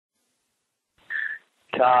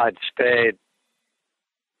Todd, Spade.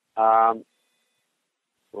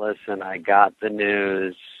 Listen, I got the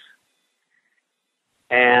news.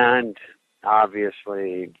 And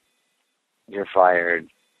obviously, you're fired.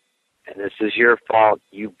 And this is your fault.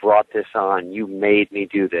 You brought this on. You made me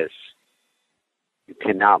do this. You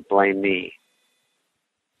cannot blame me.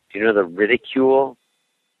 Do you know the ridicule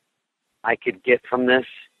I could get from this?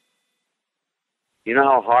 You know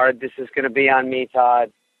how hard this is going to be on me,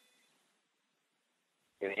 Todd?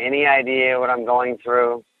 You have any idea what I'm going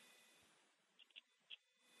through?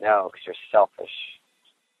 No, because you're selfish.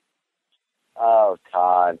 Oh,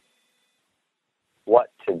 Todd. What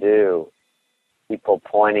to do? People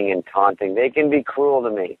pointing and taunting. They can be cruel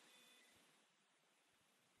to me.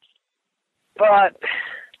 But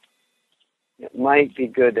it might be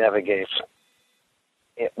good to have a game.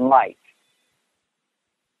 It might.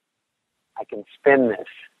 I can spin this.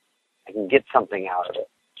 I can get something out of it.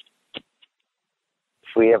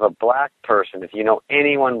 If we have a black person, if you know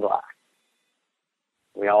anyone black,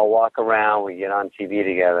 we all walk around, we get on TV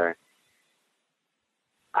together.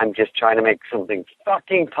 I'm just trying to make something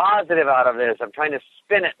fucking positive out of this. I'm trying to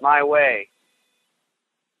spin it my way.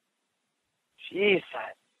 Jesus.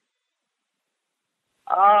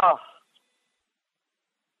 Oh.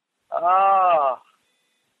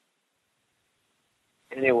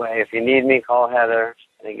 Anyway, if you need me, call Heather.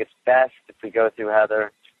 I think it's best if we go through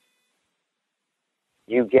Heather.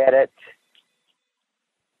 You get it.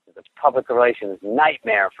 It's a public relations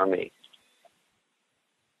nightmare for me.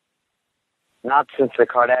 Not since the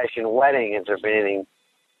Kardashian wedding has there been anything,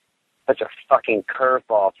 such a fucking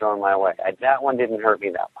curveball thrown my way. That one didn't hurt me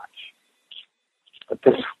that much. But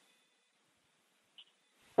this...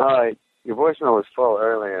 All right. Your voicemail was full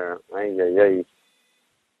earlier.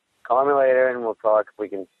 Call me later and we'll talk if we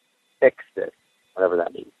can fix this, whatever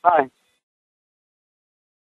that means. Bye.